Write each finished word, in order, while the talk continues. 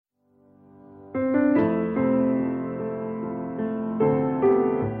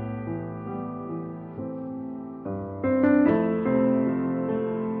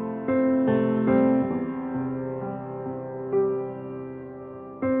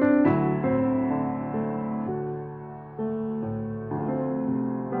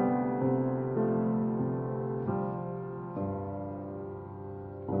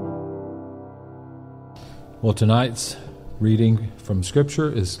Well, tonight's reading from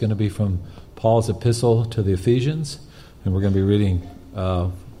Scripture is going to be from Paul's epistle to the Ephesians, and we're going to be reading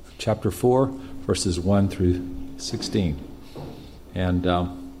chapter 4, verses 1 through 16. And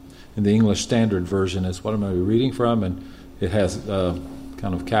in the English Standard Version is what I'm going to be reading from, and it has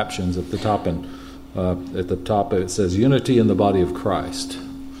kind of captions at the top, and at the top it says, Unity in the Body of Christ.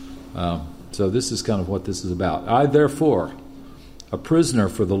 So this is kind of what this is about. I, therefore, a prisoner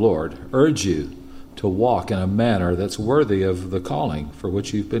for the Lord, urge you to walk in a manner that's worthy of the calling for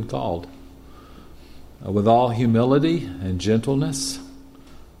which you've been called, with all humility and gentleness,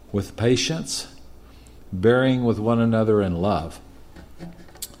 with patience, bearing with one another in love,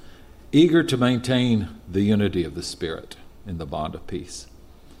 eager to maintain the unity of the Spirit in the bond of peace.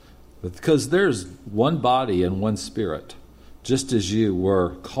 Because there's one body and one Spirit, just as you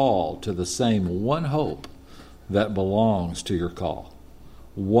were called to the same one hope that belongs to your call.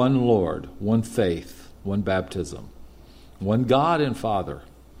 One Lord, one faith, one baptism, one God and Father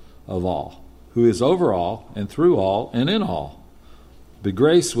of all, who is over all and through all and in all. The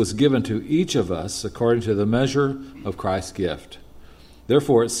grace was given to each of us according to the measure of Christ's gift.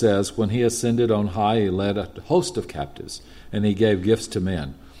 Therefore it says, when he ascended on high, he led a host of captives, and he gave gifts to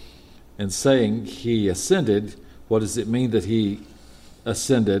men. And saying he ascended, what does it mean that he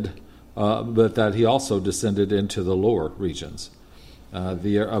ascended, but that he also descended into the lower regions of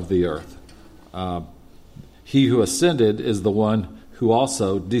the earth? He who ascended is the one who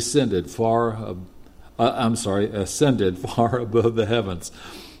also ascended far above the heavens.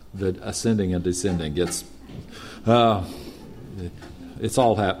 The ascending and descending gets, it's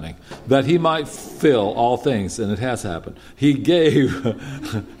all happening. That he might fill all things, and it has happened. He gave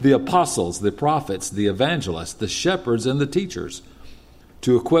the apostles, the prophets, the evangelists, the shepherds, and the teachers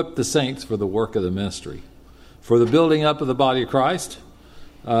to equip the saints for the work of the ministry, for the building up of the body of Christ,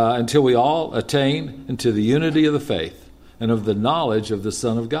 until we all attain into the unity of the faith and of the knowledge of the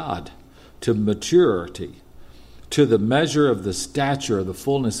Son of God, to maturity, to the measure of the stature of the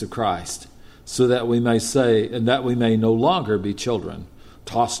fullness of Christ, so that we may say, and that we may no longer be children,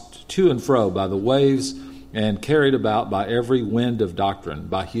 tossed to and fro by the waves and carried about by every wind of doctrine,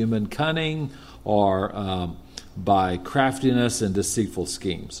 by human cunning or by craftiness and deceitful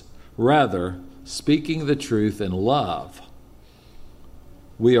schemes. Rather, speaking the truth in love,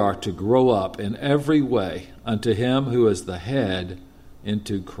 we are to grow up in every way unto him who is the head,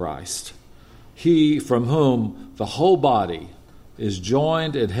 into Christ. He from whom the whole body is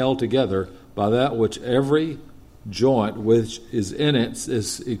joined and held together by that which every joint which is in it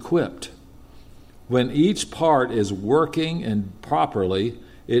is equipped. When each part is working and properly,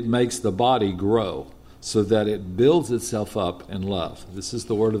 it makes the body grow so that it builds itself up in love. This is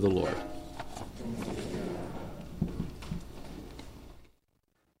the word of the Lord.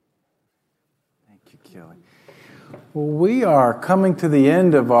 Well, we are coming to the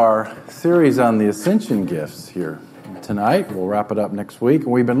end of our series on the Ascension gifts here tonight. We'll wrap it up next week.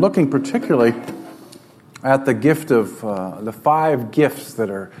 And we've been looking particularly at the gift of the 5 gifts that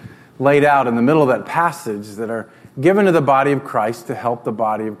are laid out in the middle of that passage that are given to the body of Christ to help the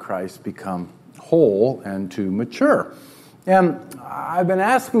body of Christ become whole and to mature. And I've been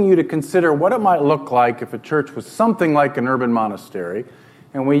asking you to consider what it might look like if a church was something like an urban monastery.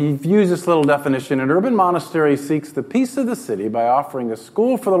 And we've used this little definition. An urban monastery seeks the peace of the city by offering a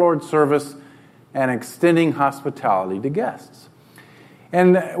school for the Lord's service and extending hospitality to guests.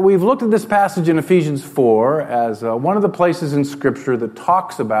 And we've looked at this passage in Ephesians 4 as one of the places in Scripture that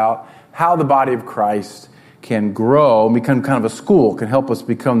talks about how the body of Christ can grow and become kind of a school, can help us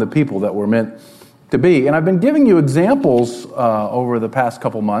become the people that we're meant to be. And I've been giving you examples over the past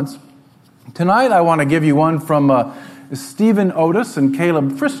couple months. Tonight I want to give you one from Stephen Otis and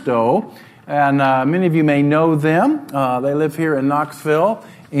Caleb Fristow, and many of you may know them. They live here in Knoxville,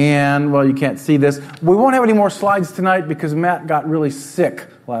 and, well, you can't see this. We won't have any more slides tonight because Matt got really sick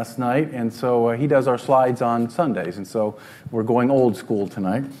last night, and so he does our slides on Sundays, and so we're going old school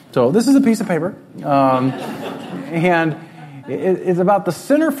tonight. So this is a piece of paper, and it's about the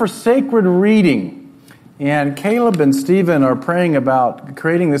Center for Sacred Reading. And Caleb and Stephen are praying about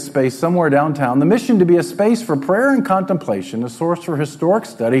creating this space somewhere downtown. The mission to be a space for prayer and contemplation, a source for historic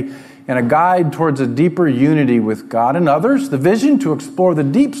study, and a guide towards a deeper unity with God and others. The vision to explore the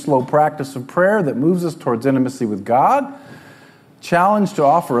deep, slow practice of prayer that moves us towards intimacy with God. Challenge to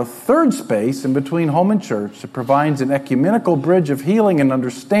offer a third space in between home and church that provides an ecumenical bridge of healing and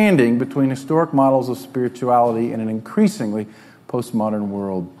understanding between historic models of spirituality in an increasingly postmodern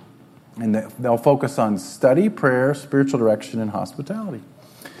world. And they'll focus on study, prayer, spiritual direction, and hospitality.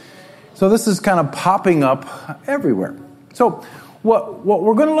 So this is kind of popping up everywhere. So what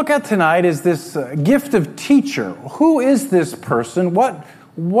we're going to look at tonight is this gift of teacher. Who is this person? What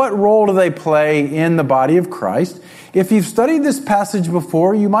role do they play in the body of Christ? If you've studied this passage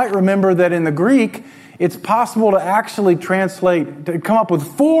before, you might remember that in the Greek, it's possible to actually to come up with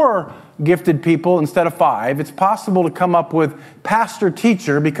 4 gifted people instead of 5. It's possible to come up with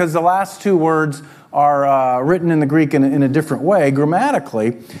pastor-teacher because the last 2 words are written in the Greek in a different way,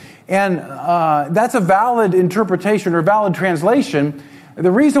 grammatically. And that's a valid interpretation or valid translation.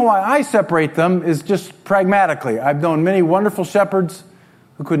 The reason why I separate them is just pragmatically. I've known many wonderful shepherds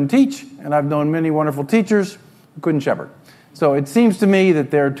who couldn't teach, and I've known many wonderful teachers who couldn't shepherd. So it seems to me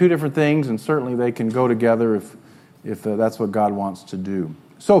that they're 2 different things, and certainly they can go together if that's what God wants to do.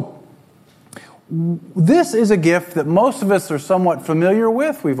 So this is a gift that most of us are somewhat familiar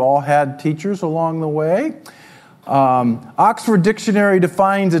with. We've all had teachers along the way. Oxford Dictionary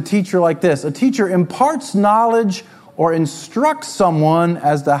defines a teacher like this: a teacher imparts knowledge or instructs someone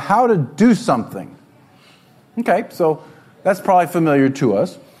as to how to do something. Okay, so that's probably familiar to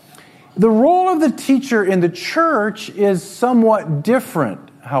us. The role of the teacher in the church is somewhat different,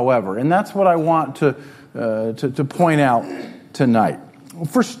 however, and that's what I want to point out tonight.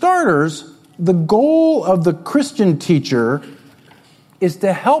 For starters, the goal of the Christian teacher is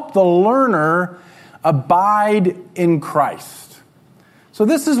to help the learner abide in Christ. So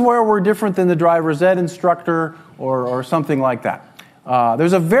this is where we're different than the driver's ed instructor or something like that.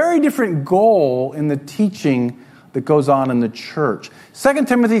 There's a very different goal in the teaching that goes on in the church. 2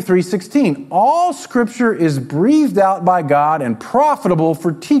 Timothy 3:16, all Scripture is breathed out by God and profitable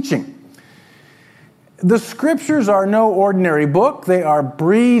for teaching. The Scriptures are no ordinary book. They are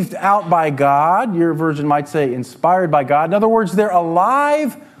breathed out by God. Your version might say inspired by God. In other words, they're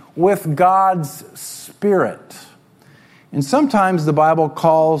alive with God's Spirit. And sometimes the Bible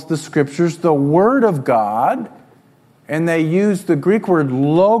calls the Scriptures the Word of God, and they use the Greek word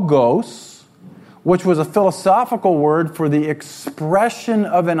logos, which was a philosophical word for the expression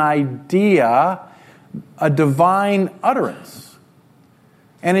of an idea, a divine utterance.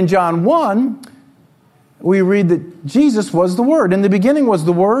 And in John 1, we read that Jesus was the Word. In the beginning was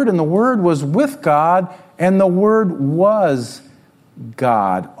the Word, and the Word was with God, and the Word was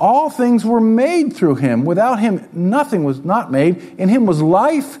God. All things were made through Him. Without Him, nothing was not made. In Him was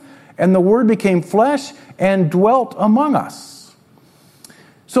life, and the Word became flesh and dwelt among us.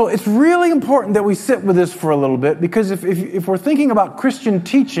 So it's really important that we sit with this for a little bit, because if we're thinking about Christian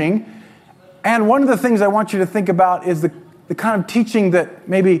teaching, and one of the things I want you to think about is the kind of teaching that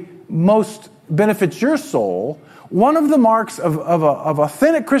maybe most benefits your soul, one of the marks of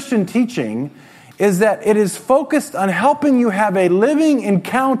authentic Christian teaching is that it is focused on helping you have a living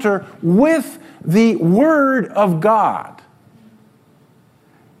encounter with the Word of God.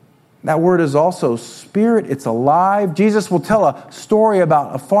 That Word is also spirit, it's alive. Jesus will tell a story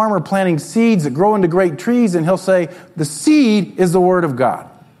about a farmer planting seeds that grow into great trees, and he'll say, the seed is the Word of God.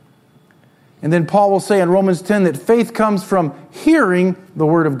 And then Paul will say in Romans 10 that faith comes from hearing the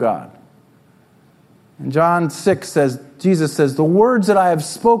Word of God. And John 6 says, Jesus says, the words that I have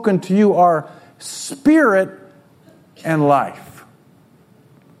spoken to you are spirit and life.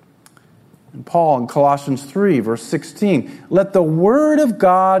 And Paul in Colossians 3, verse 16, let the Word of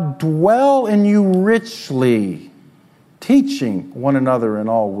God dwell in you richly, teaching one another in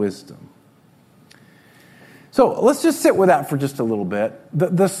all wisdom. So let's just sit with that for just a little bit.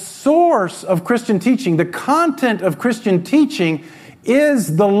 The source of Christian teaching, the content of Christian teaching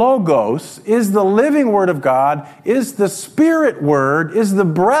is the Logos, is the living Word of God, is the Spirit Word, is the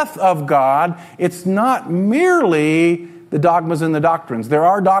breath of God. It's not merely the dogmas and the doctrines. There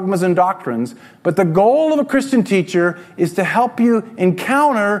are dogmas and doctrines, but the goal of a Christian teacher is to help you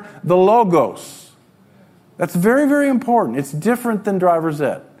encounter the Logos. That's very, very important. It's different than driver's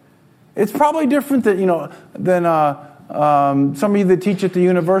ed. It's probably different than some of you that teach at the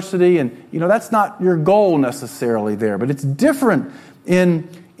university, and that's not your goal necessarily there, but it's different in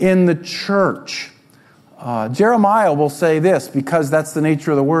the church. Jeremiah will say this, because that's the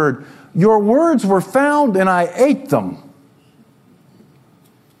nature of the Word. Your words were found and I ate them.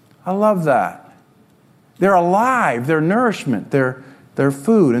 I love that. They're alive, they're nourishment, they're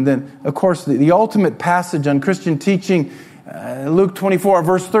food. And then, of course, the ultimate passage on Christian teaching, Luke 24,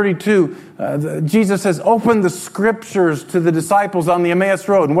 verse 32, Jesus says, open the Scriptures to the disciples on the Emmaus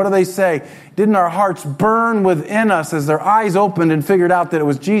Road. And what do they say? Didn't our hearts burn within us as their eyes opened and figured out that it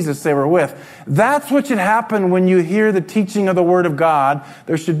was Jesus they were with? That's what should happen when you hear the teaching of the Word of God.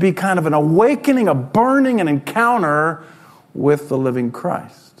 There should be kind of an awakening, a burning, an encounter with the living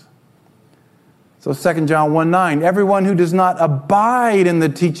Christ. So 2 John 1:9, everyone who does not abide in the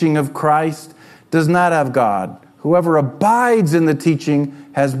teaching of Christ does not have God. Whoever abides in the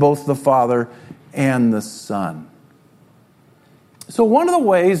teaching has both the Father and the Son. So one of the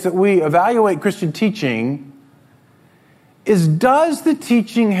ways that we evaluate Christian teaching is, does the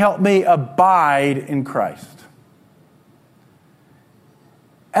teaching help me abide in Christ?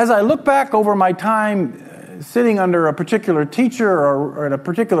 As I look back over my time sitting under a particular teacher or in a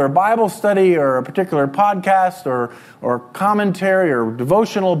particular Bible study or a particular podcast or commentary or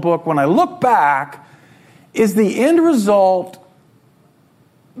devotional book, when I look back, is the end result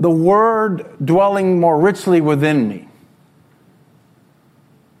the Word dwelling more richly within me?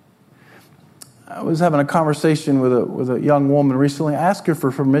 I was having a conversation with a young woman recently. I asked her for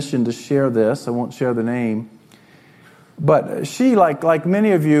permission to share this. I won't share the name. But she, like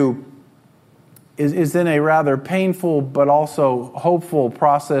many of you, is in a rather painful but also hopeful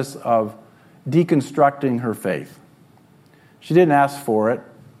process of deconstructing her faith. She didn't ask for it.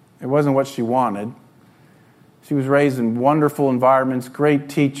 It wasn't what she wanted. She was raised in wonderful environments, great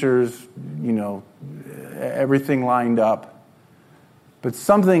teachers, everything lined up. But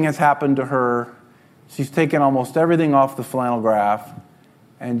something has happened to her. She's taken almost everything off the flannel graph,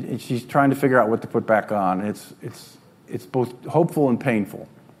 and she's trying to figure out what to put back on. It's both hopeful and painful,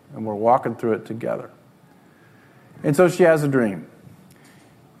 and we're walking through it together. And so she has a dream.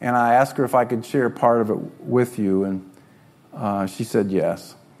 And I asked her if I could share part of it with you, and she said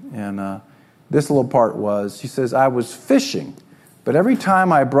yes. And this little part was, she says, I was fishing, but every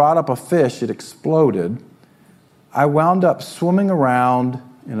time I brought up a fish, it exploded. I wound up swimming around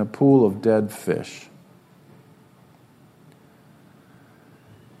in a pool of dead fish.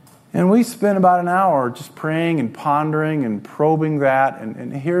 And we spent about an hour just praying and pondering and probing that.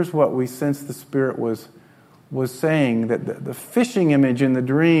 And here's what we sensed the Spirit was saying, that the fishing image in the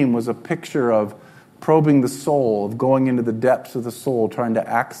dream was a picture of probing the soul, of going into the depths of the soul, trying to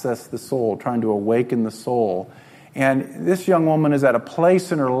access the soul, trying to awaken the soul. And this young woman is at a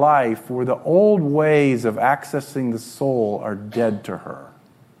place in her life where the old ways of accessing the soul are dead to her.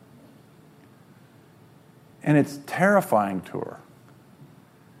 And it's terrifying to her,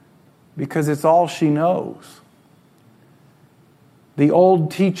 because it's all she knows. The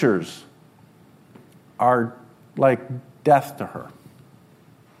old teachers are like death to her.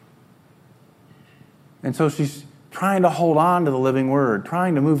 And so she's trying to hold on to the living Word,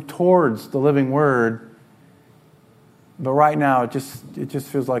 trying to move towards the living Word. But right now, it just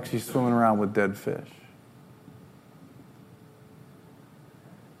feels like she's swimming around with dead fish.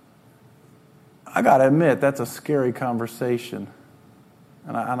 I got to admit, that's a scary conversation.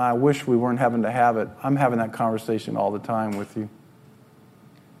 And I wish we weren't having to have it. I'm having that conversation all the time with you.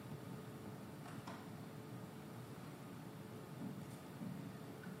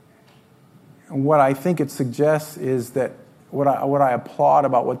 And what I think it suggests is that what I applaud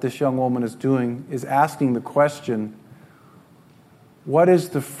about what this young woman is doing is asking the question, what is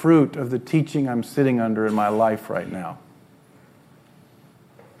the fruit of the teaching I'm sitting under in my life right now?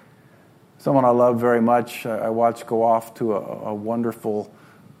 Someone I love very much, I watched go off to a wonderful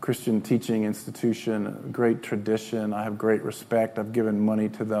Christian teaching institution, a great tradition. I have great respect. I've given money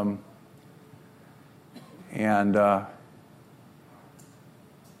to them. And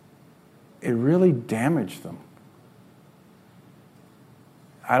it really damaged them.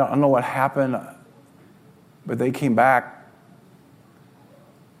 I don't know what happened, but they came back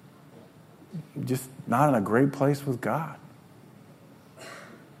just not in a great place with God.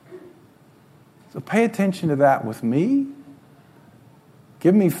 So pay attention to that with me.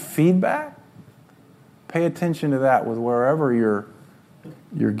 Give me feedback. Pay attention to that with wherever you're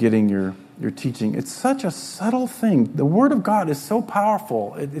getting your teaching. It's such a subtle thing. The Word of God is so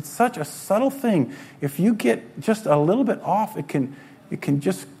powerful. It's such a subtle thing. If you get just a little bit off, it can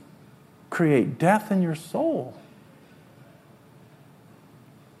just create death in your soul.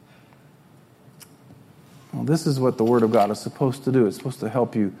 Well, this is what the Word of God is supposed to do. It's supposed to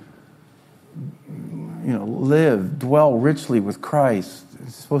help you, live, dwell richly with Christ.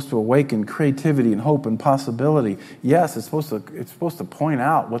 It's supposed to awaken creativity and hope and possibility. Yes, it's supposed to point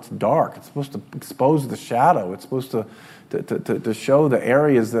out what's dark. It's supposed to expose the shadow. It's supposed to show the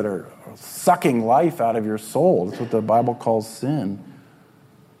areas that are sucking life out of your soul. That's what the Bible calls sin.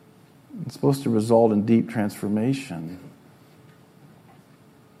 It's supposed to result in deep transformation.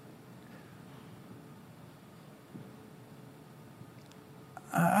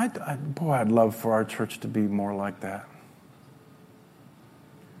 I'd love for our church to be more like that.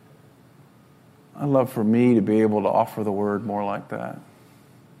 I'd love for me to be able to offer the Word more like that.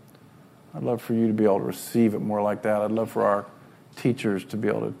 I'd love for you to be able to receive it more like that. I'd love for our teachers to be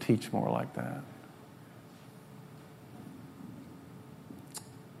able to teach more like that.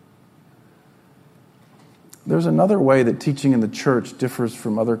 there's another way that teaching in the church differs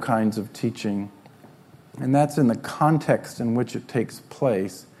from other kinds of teaching, and that's in the context in which it takes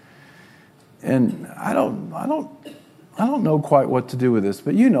place. And I don't know quite what to do with this,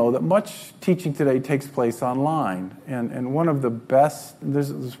 but you know that much teaching today takes place online. And one of the best, there's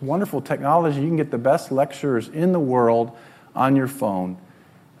this wonderful technology, you can get the best lecturers in the world on your phone.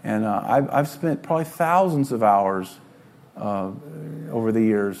 And I've spent probably thousands of hours over the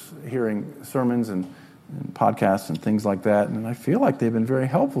years hearing sermons and podcasts and things like that, and I feel like they've been very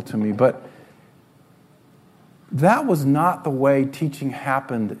helpful to me. But that was not the way teaching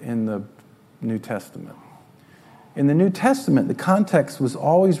happened in the New Testament. In the New Testament, the context was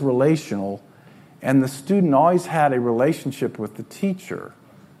always relational, and the student always had a relationship with the teacher.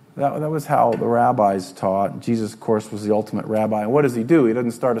 That was how the rabbis taught. Jesus, of course, was the ultimate rabbi. And what does he do? He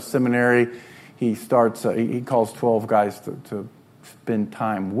doesn't start a seminary. He calls 12 guys to spend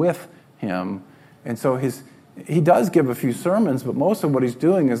time with him. And so he does give a few sermons, but most of what he's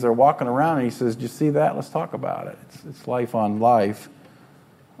doing is they're walking around and he says, "Do you see that? Let's talk about it." It's life on life.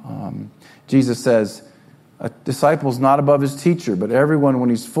 Jesus says, "A disciple is not above his teacher, but everyone, when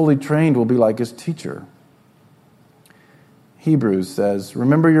he's fully trained, will be like his teacher." Hebrews says,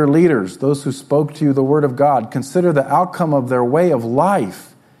 "Remember your leaders, those who spoke to you the word of God. Consider the outcome of their way of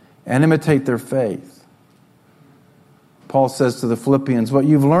life and imitate their faith." Paul says to the Philippians, "What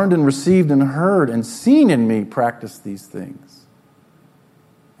you've learned and received and heard and seen in me, practice these things."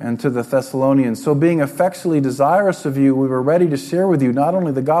 And to the Thessalonians, "So being affectionately desirous of you, we were ready to share with you not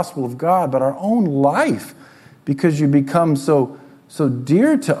only the gospel of God, but our own life, because you become so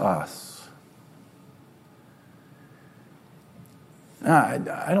dear to us."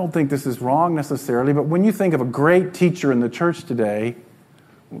 I don't think this is wrong necessarily, but when you think of a great teacher in the church today,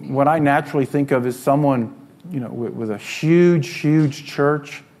 what I naturally think of is someone, with a huge, huge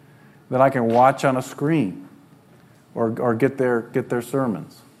church that I can watch on a screen or get their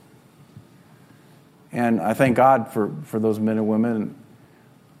sermons. And I thank God for those men and women.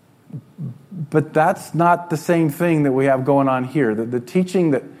 But that's not the same thing that we have going on here. The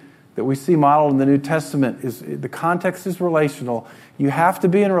teaching that we see modeled in the New Testament the context is relational. You have to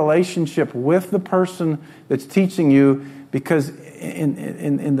be in a relationship with the person that's teaching you, because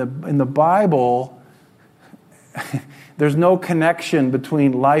in the Bible, there's no connection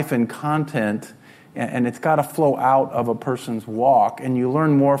between life and content, and it's got to flow out of a person's walk, and you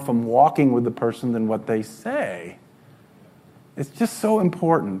learn more from walking with the person than what they say. It's just so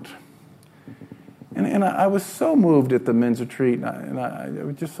important. And I was so moved at the men's retreat, and I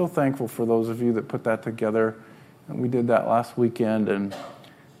was just so thankful for those of you that put that together. And we did that last weekend, and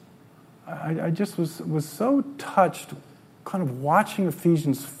I just was so touched kind of watching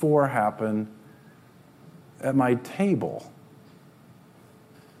Ephesians 4 happen at my table.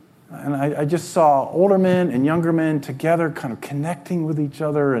 And I just saw older men and younger men together kind of connecting with each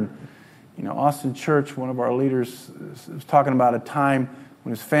other. And, Austin Church, one of our leaders, was talking about a time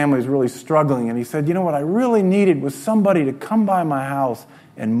when his family was really struggling. And he said, what I really needed was somebody to come by my house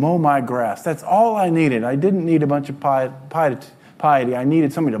and mow my grass. That's all I needed. I didn't need a bunch of piety. I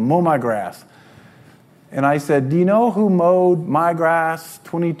needed somebody to mow my grass. And I said, do you know who mowed my grass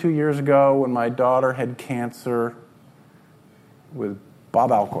 22 years ago when my daughter had cancer? With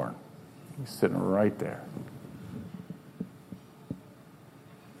Bob Alcorn. He's sitting right there.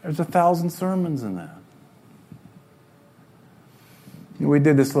 There's 1,000 sermons in that. We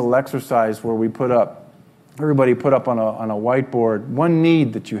did this little exercise where everybody put up on a whiteboard one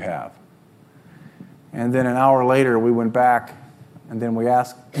need that you have. And then an hour later we went back and then we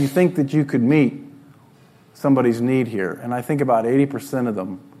asked, do you think that you could meet somebody's need here? And I think about 80% of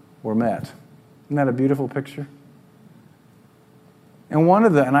them were met. Isn't that a beautiful picture? And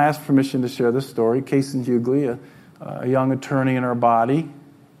and I asked permission to share this story. Kason Hughley, a young attorney in our body,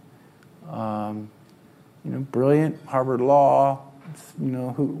 brilliant, Harvard Law.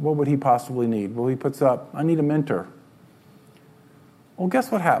 What would he possibly need? Well, he puts up, I need a mentor. Well,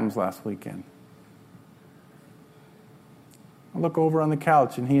 guess what happens last weekend? I look over on the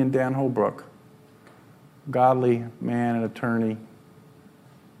couch, and he and Dan Holbrook, godly man and attorney,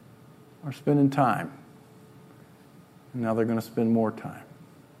 are spending time. And now they're going to spend more time.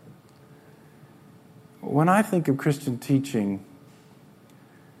 When I think of Christian teaching,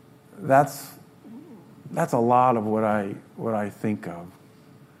 that's a lot of what I think of.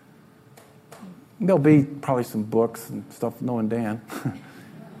 There'll be probably some books and stuff, knowing Dan.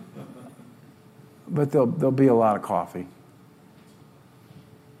 But there'll be a lot of coffee.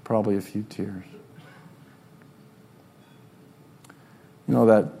 Probably a few tears.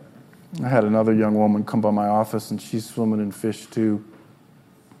 That I had another young woman come by my office, and she's swimming in fish too.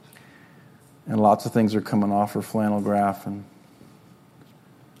 And lots of things are coming off her flannel graph. And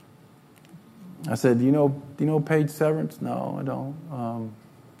I said, do you know Paige Severance? No, I don't.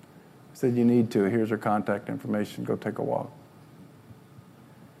 I said, you need to. Here's her contact information. Go take a walk.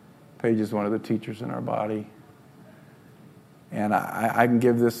 Paige is one of the teachers in our body. And I can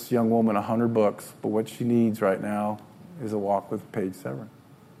give this young woman 100 books, but what she needs right now is a walk with Paige Severance.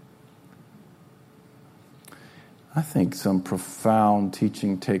 I think some profound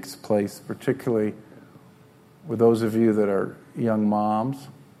teaching takes place, particularly with those of you that are young moms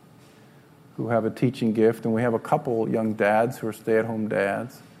who have a teaching gift, and we have a couple young dads who are stay-at-home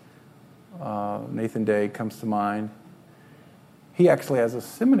dads. Nathan Day comes to mind. He actually has a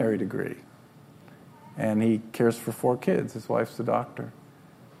seminary degree, and he cares for 4 kids. His wife's a doctor.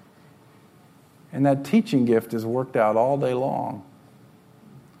 And that teaching gift is worked out all day long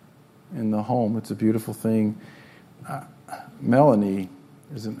in the home. It's a beautiful thing. Melanie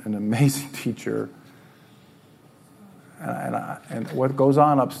is an amazing teacher. And what goes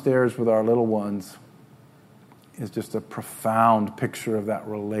on upstairs with our little ones is just a profound picture of that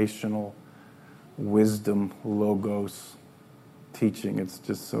relational wisdom, logos teaching. It's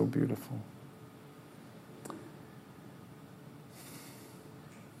just so beautiful.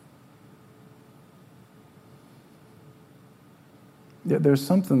 Yeah, there's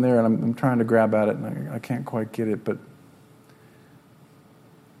something there, and I'm trying to grab at it, and I can't quite get it, but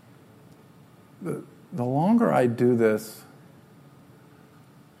the longer I do this,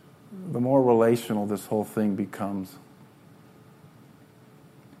 the more relational this whole thing becomes.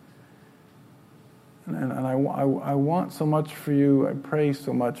 And I want so much for you, I pray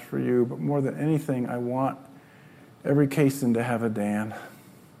so much for you, but more than anything, I want every Kaysen to have a Dan.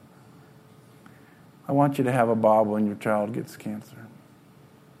 I want you to have a Bob when your child gets cancer.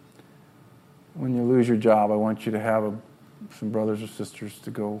 When you lose your job, I want you to have some brothers or sisters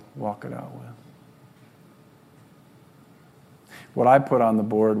to go walk it out with. What I put on the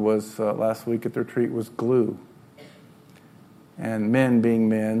board was, last week at the retreat, was glue. And men being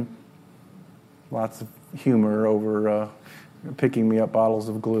men, lots of humor over picking me up bottles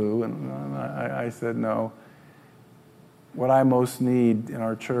of glue. And I said, no. What I most need in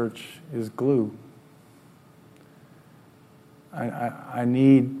our church is glue. I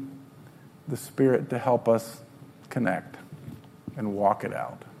need the Spirit to help us connect and walk it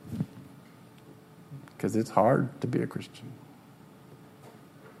out. Because it's hard to be a Christian.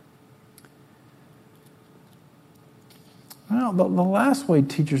 Well, the last way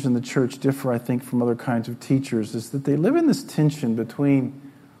teachers in the church differ, I think, from other kinds of teachers is that they live in this tension between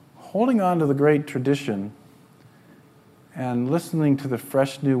holding on to the great tradition and listening to the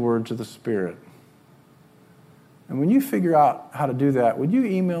fresh new words of the Spirit. And when you figure out how to do that, would you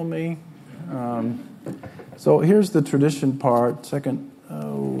email me? So here's the tradition part, 2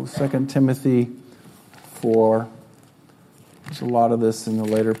 Timothy 4. There's a lot of this in the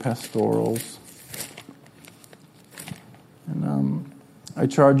later pastorals. And I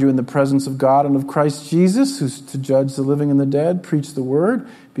charge you in the presence of God and of Christ Jesus, who's to judge the living and the dead, preach the word,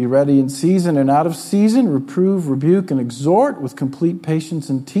 be ready in season and out of season, reprove, rebuke, and exhort with complete patience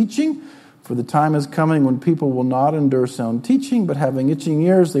and teaching. For the time is coming when people will not endure sound teaching, but having itching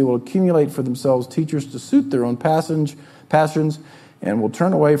ears, they will accumulate for themselves teachers to suit their own passions, and will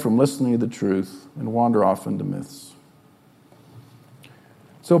turn away from listening to the truth and wander off into myths.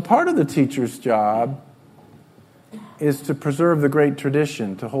 So part of the teacher's job is to preserve the great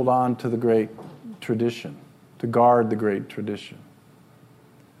tradition, to hold on to the great tradition, to guard the great tradition.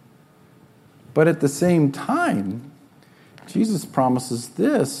 But at the same time, Jesus promises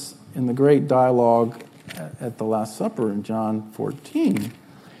this in the great dialogue at the Last Supper in John 14.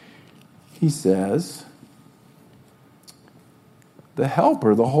 He says, the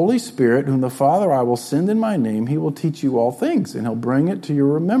Helper, the Holy Spirit, whom the Father I will send in my name, he will teach you all things, and he'll bring it to your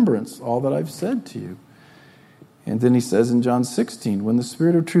remembrance, all that I've said to you. And then he says in John 16, when the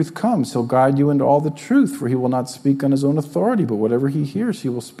Spirit of truth comes, he'll guide you into all the truth, for he will not speak on his own authority, but whatever he hears, he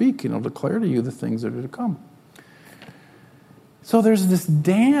will speak, and he'll declare to you the things that are to come. So there's this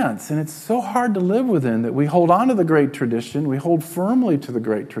dance, and it's so hard to live within that we hold on to the great tradition, we hold firmly to the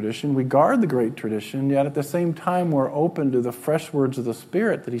great tradition, we guard the great tradition, yet at the same time we're open to the fresh words of the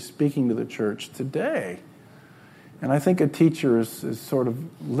Spirit that he's speaking to the church today. And I think a teacher is sort of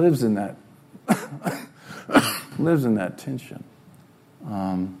lives in that tension.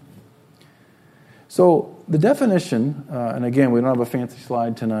 So the definition, and again, we don't have a fancy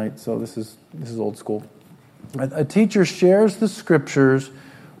slide tonight, so this is old school. A teacher shares the scriptures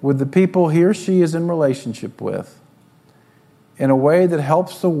with the people he or she is in relationship with in a way that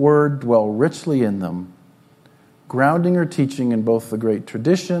helps the word dwell richly in them, grounding or teaching in both the great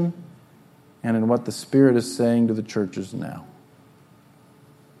tradition and in what the Spirit is saying to the churches now.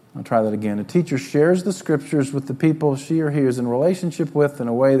 I'll try that again. A teacher shares the Scriptures with the people she or he is in relationship with in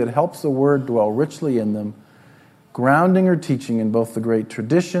a way that helps the Word dwell richly in them, grounding her teaching in both the great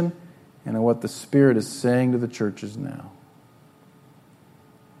tradition and in what the Spirit is saying to the churches now.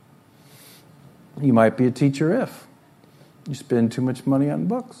 You might be a teacher if you spend too much money on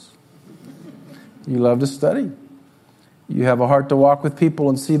books. You love to study. You have a heart to walk with people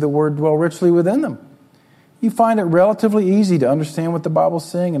and see the Word dwell richly within them. You find it relatively easy to understand what the Bible's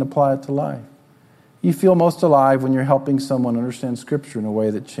saying and apply it to life. You feel most alive when you're helping someone understand Scripture in a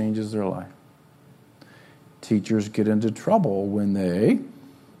way that changes their life. Teachers get into trouble when they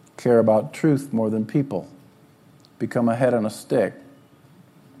care about truth more than people, become a head on a stick,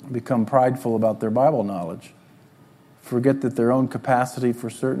 become prideful about their Bible knowledge, forget that their own capacity for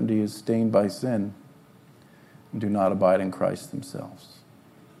certainty is stained by sin, and do not abide in Christ themselves.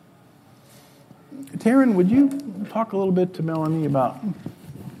 Taryn, would you talk a little bit to Melanie about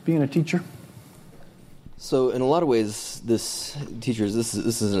being a teacher? So, in a lot of ways, this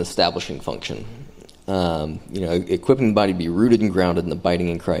is an establishing function. Equipping the body to be rooted and grounded and abiding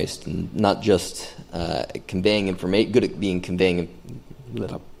in Christ, and not just conveying information.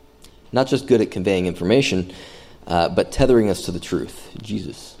 Not just good at conveying information, but tethering us to the truth,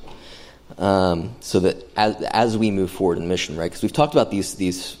 Jesus. So that as we move forward in mission, right? Because we've talked about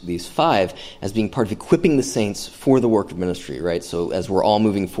these five as being part of equipping the saints for the work of ministry, right? So as we're all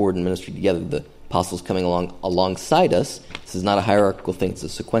moving forward in ministry together, the apostles coming alongside us. This is not a hierarchical thing; it's a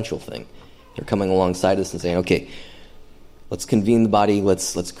sequential thing. They're coming alongside us and saying, "Okay, let's convene the body.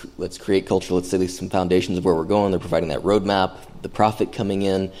 Let's create culture. Let's lay some foundations of where we're going." They're providing that roadmap. The prophet coming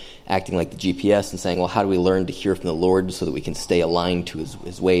in, acting like the GPS and saying, well, how do we learn to hear from the Lord so that we can stay aligned to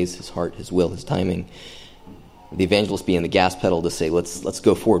his ways, his heart, his will, his timing? The evangelist being the gas pedal to say, let's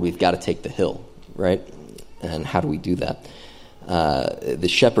go forward. We've got to take the hill, right? And how do we do that? The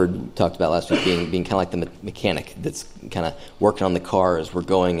shepherd we talked about last week being kind of like the mechanic that's kind of working on the car as we're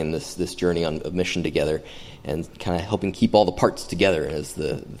going in this journey of mission together, and kind of helping keep all the parts together as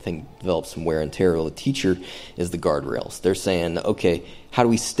the thing develops some wear and tear. Well, the teacher is the guardrails. They're saying, okay, how do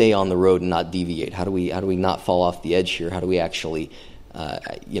we stay on the road and not deviate? How do we not fall off the edge here? How do we actually,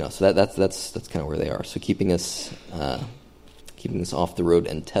 so that's kind of where they are. So keeping us off the road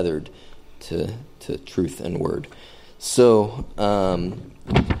and tethered to truth and word. So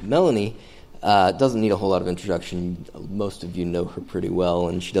Melanie doesn't need a whole lot of introduction. Most of you know her pretty well,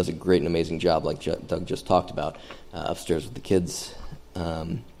 and she does a great and amazing job, like Doug just talked about, upstairs with the kids.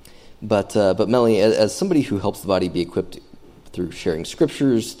 But Melanie, as somebody who helps the body be equipped through sharing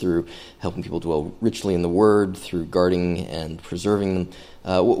scriptures, through helping people dwell richly in the Word, through guarding and preserving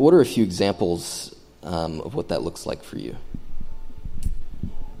them, what are a few examples of what that looks like for you?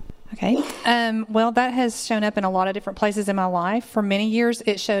 Okay. Well, that has shown up in a lot of different places in my life. For many years,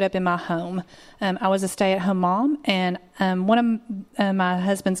 it showed up in my home. I was a stay-at-home mom, and one of my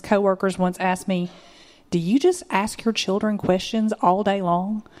husband's coworkers once asked me, "Do you just ask your children questions all day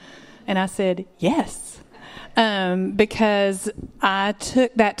long?" And I said, yes, because I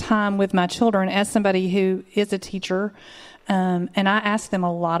took that time with my children as somebody who is a teacher, and I asked them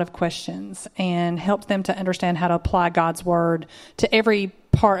a lot of questions and helped them to understand how to apply God's Word to every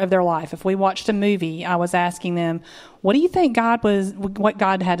part of their life. If we watched a movie, I was asking them, what do you think what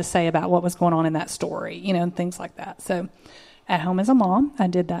God had to say about what was going on in that story, and things like that. So at home as a mom, I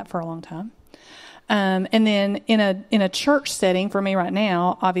did that for a long time. And then in a church setting for me right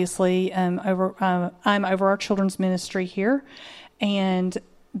now, obviously, I'm over our children's ministry here, and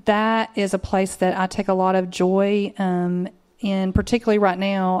that is a place that I take a lot of joy in. Particularly right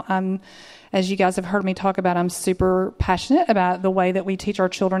now, as you guys have heard me talk about, I'm super passionate about the way that we teach our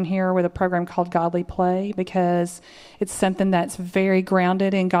children here with a program called Godly Play, because it's something that's very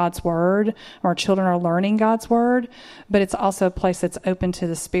grounded in God's Word. Our children are learning God's Word, but it's also a place that's open to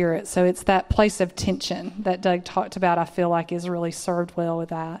the Spirit. So it's that place of tension that Doug talked about, I feel like is really served well with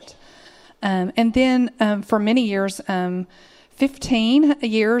that. And then for many years, 15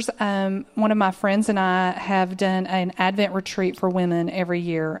 years, one of my friends and I have done an Advent retreat for women every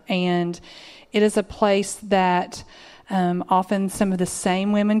year. And it is a place that often some of the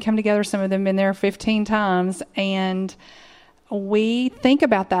same women come together. Some of them have been there 15 times. And we think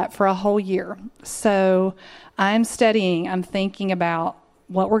about that for a whole year. So I'm thinking about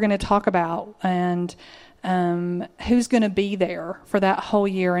what we're going to talk about and who's going to be there for that whole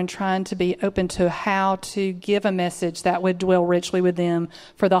year, and trying to be open to how to give a message that would dwell richly with them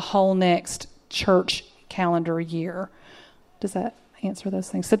for the whole next church calendar year. Does that answer those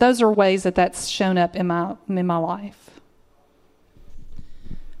things? So those are ways that that's shown up in my life.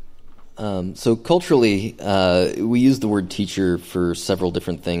 So culturally, we use the word teacher for several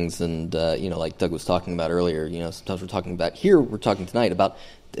different things, and like Doug was talking about earlier, sometimes we're talking tonight about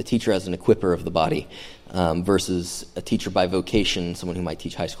a teacher as an equipper of the body, versus a teacher by vocation, someone who might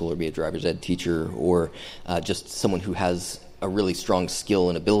teach high school or be a driver's ed teacher, or just someone who has a really strong skill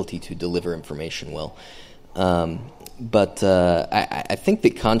and ability to deliver information well. But I think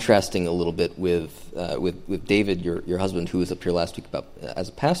that contrasting a little bit with David, your husband, who was up here last week as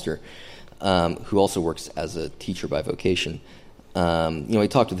a pastor, who also works as a teacher by vocation. We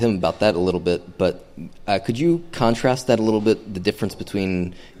talked with him about that a little bit, but could you contrast that a little bit, the difference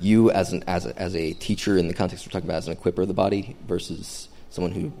between you as a teacher in the context we're talking about as an equipper of the body versus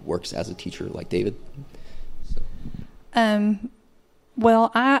someone who works as a teacher like David?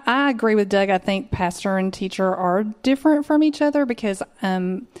 Well, I agree with Doug. I think pastor and teacher are different from each other because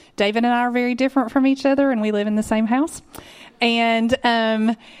David and I are very different from each other, and we live in the same house.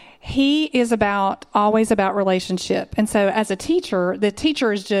 And he is always about relationship. And so as a teacher, the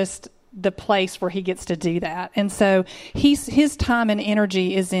teacher is just the place where he gets to do that. And so his time and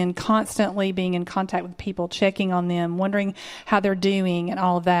energy is in constantly being in contact with people, checking on them, wondering how they're doing and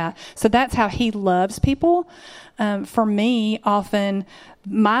all of that. So that's how he loves people. For me, often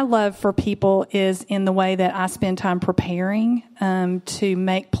my love for people is in the way that I spend time preparing to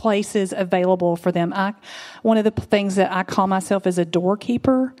make places available for them. One of the things that I call myself is a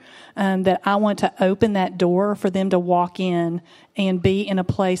doorkeeper, that I want to open that door for them to walk in and be in a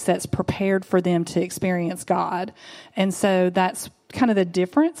place that's prepared for them to experience God. And so that's kind of the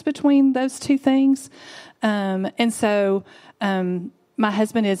difference between those two things. And so my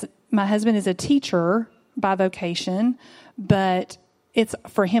husband is a teacher by vocation, but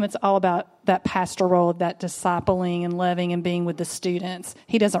for him, it's all about that pastoral, that discipling and loving and being with the students.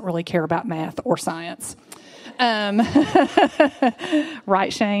 He doesn't really care about math or science. Right,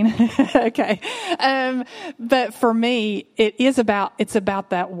 Shane? Okay. But for me, it's about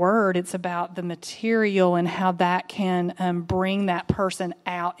that word. It's about the material and how that can bring that person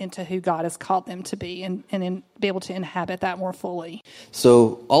out into who God has called them to be and be able to inhabit that more fully.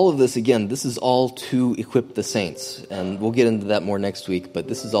 So all of this, again, this is all to equip the saints. And we'll get into that more next week. But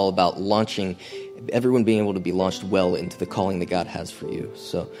this is all about launching, everyone being able to be launched well into the calling that God has for you.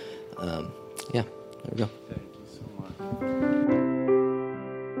 So, there we go. Thank you so much.